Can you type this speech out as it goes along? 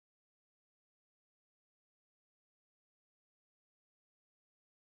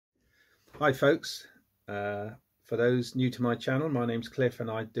Hi folks, for those new to my channel, my name's Cliff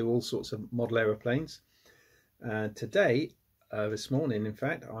and I do all sorts of model aeroplanes. Today, this morning in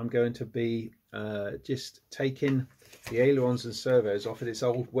fact, I'm going to be just taking the ailerons and servos off of this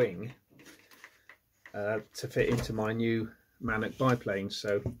old wing to fit into my new Mannock biplane.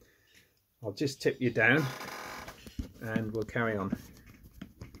 So I'll just tip you down and we'll carry on,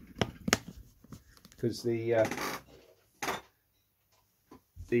 because the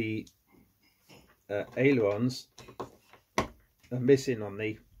ailerons are missing on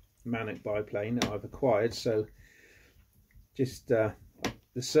the Mannock biplane that I've acquired. So just the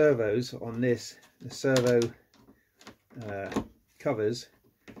servos on this, the servo covers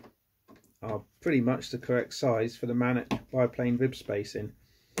are pretty much the correct size for the Mannock biplane rib spacing.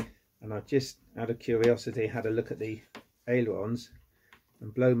 And I've just, out of curiosity, had a look at the ailerons,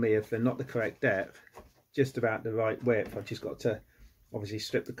 and blow me if they're not the correct depth, just about the right width. I've just got to obviously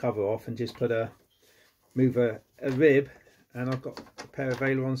strip the cover off and just move a rib, and I've got a pair of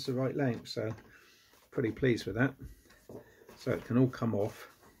ailerons the right length. So pretty pleased with that. So it can all come off.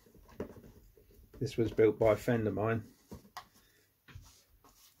 This was built by a friend of mine.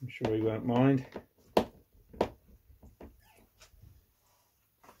 I'm sure he won't mind.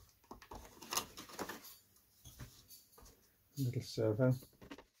 Little servo.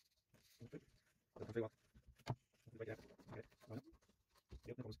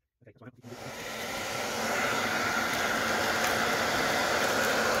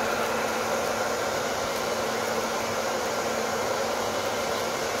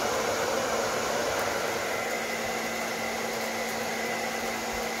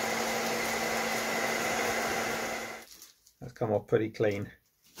 That's come off pretty clean.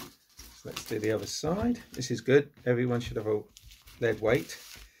 So let's do the other side. This is good. Everyone should have a lead weight.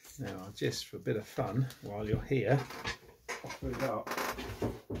 Now, just for a bit of fun, while you're here, I'll put it up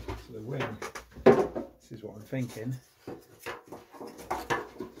to the wing. This is what I'm thinking.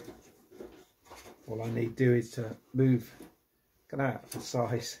 All I need to do is to move, look at that, the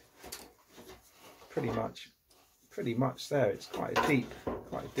size. Pretty much there. It's quite a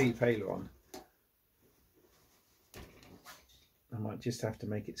deep aileron. I might just have to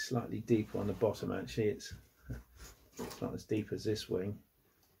make it slightly deeper on the bottom. Actually, it's not as deep as this wing.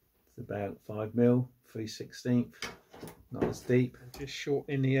 It's about 5mm, 3/16, not as deep. Just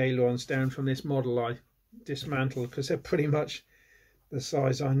shortening the ailerons down from this model I dismantled, because they're pretty much the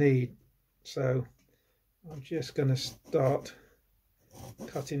size I need. So I'm just going to start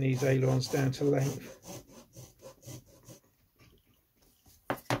cutting these ailerons down to length.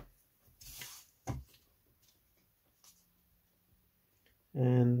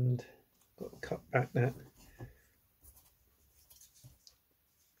 And got to cut back that.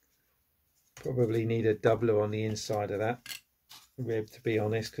 Probably need a doubler on the inside of that rib, to be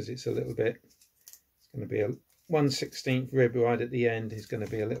honest, because it's a little bit, it's going to be a 1/16 rib right at the end, is going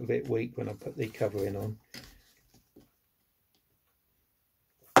to be a little bit weak when I put the covering on.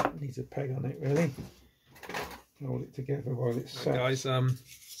 Needs a peg on it really. Hold it together while it's set. Guys,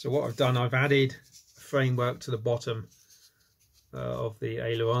 so what I've done, I've added a framework to the bottom of the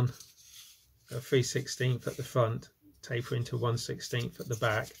aileron, 3/16 at the front, tapering to 1/16 at the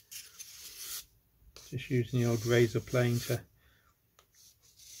back. Just using the old razor plane to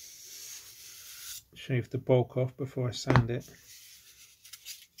shave the bulk off before I sand it.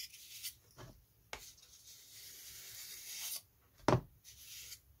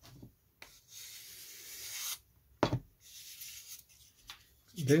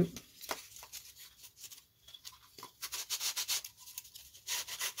 Do.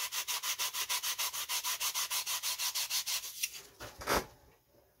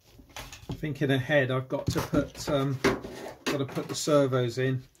 Thinking ahead, I've got to put the servos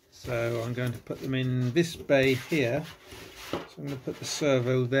in, so I'm going to put them in this bay here. So I'm going to put the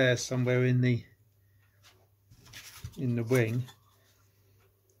servo there somewhere in the wing,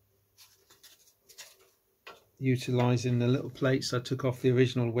 utilising the little plates I took off the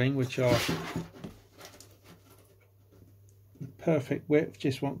original wing, which are perfect width,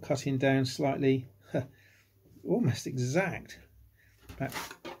 just want cutting down slightly, almost exact, about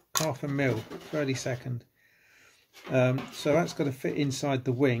 1/2 mil, 32nd. So that's got to fit inside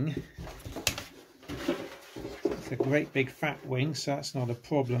the wing. It's a great big fat wing, so that's not a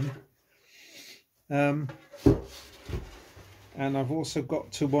problem. And I've also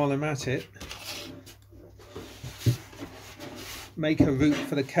got to, while I'm at it, make a route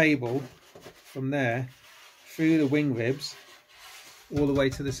for the cable from there through the wing ribs all the way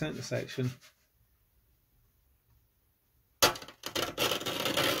to the centre section.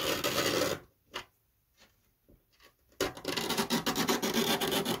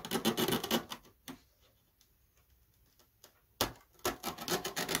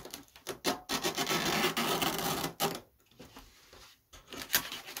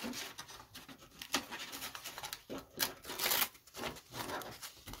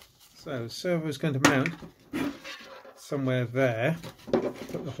 So servo is going to mount somewhere there.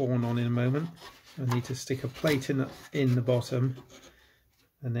 Put the horn on in a moment. I need to stick a plate in the bottom,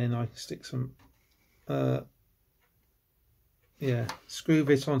 and then I can stick some screw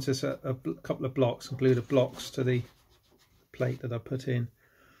this onto a couple of blocks and glue the blocks to the plate that I put in.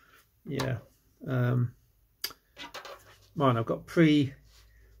 Yeah. Mine, I've got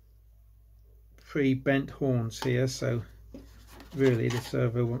pre-bent horns here, so really the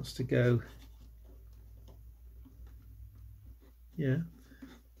servo wants to go in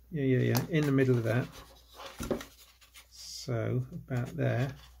the middle of that, so about there.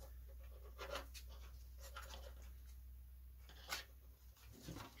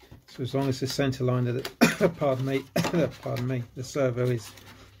 So as long as the center line of the pardon me, the servo is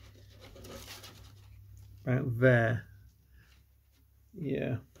about there.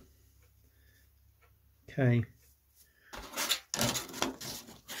 Yeah. Okay.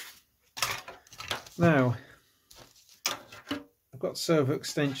 Now, I've got servo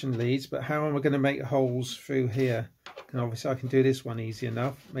extension leads, but how am I going to make holes through here? And obviously I can do this one easy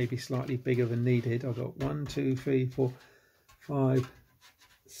enough, maybe slightly bigger than needed. I've got 1, 2, 3, 4, 5,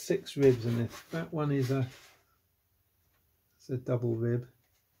 6 ribs in this. That one is a double rib.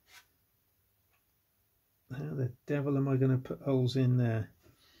 How the devil am I going to put holes in there?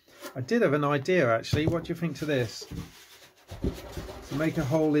 I did have an idea actually. What do you think to this? To make a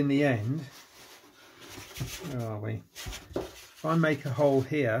hole in the end. Where are we? If I make a hole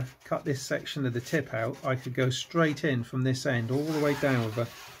here, cut this section of the tip out, I could go straight in from this end all the way down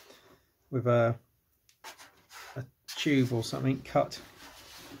with a tube or something cut,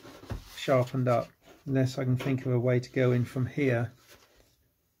 sharpened up. Unless I can think of a way to go in from here.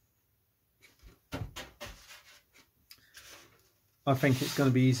 I think it's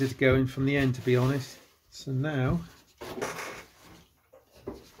going to be easier to go in from the end, to be honest. So now,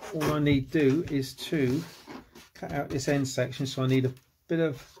 all I need to do is to cut out this end section. So I need a bit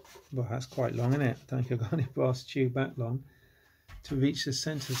of, well, that's quite long, isn't it? I don't think I've got any brass tube that long to reach the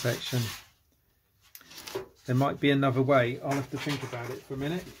center section. There might be another way. I'll have to think about it for a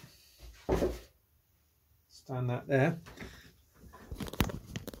minute. Stand that there.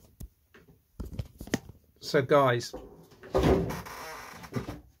 So guys,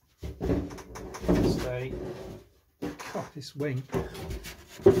 God, this wing.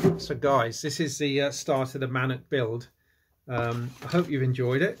 So guys, this is the start of the Mannock build. I hope you've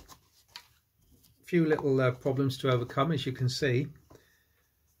enjoyed it. A few little problems to overcome, as you can see,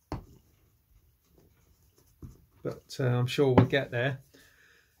 but I'm sure we'll get there.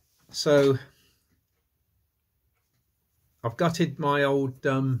 So I've gutted my old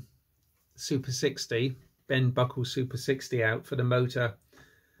Super 60, Ben Buckle Super 60 out for the motor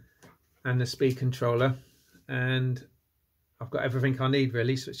and the speed controller, and I've got everything I need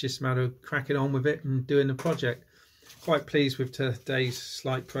really, so it's just a matter of cracking on with it and doing the project. Quite pleased with today's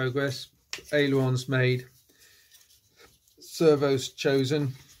slight progress. Ailerons made, servos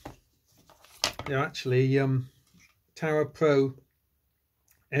chosen. They're actually Tower Pro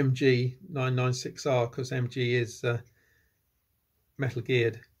MG 996R, because MG is metal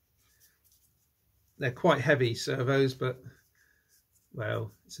geared. They're quite heavy servos, but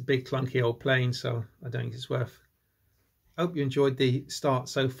well, it's a big clunky old plane, so I don't think it's worth. I hope you enjoyed the start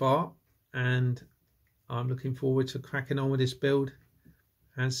so far, and I'm looking forward to cracking on with this build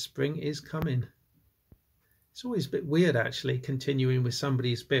as spring is coming. It's always a bit weird actually continuing with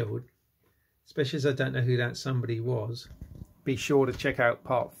somebody's build, especially as I don't know who that somebody was. Be sure to check out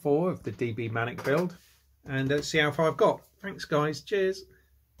part 4 of the DB Mannock build and see how far I've got. Thanks guys, cheers.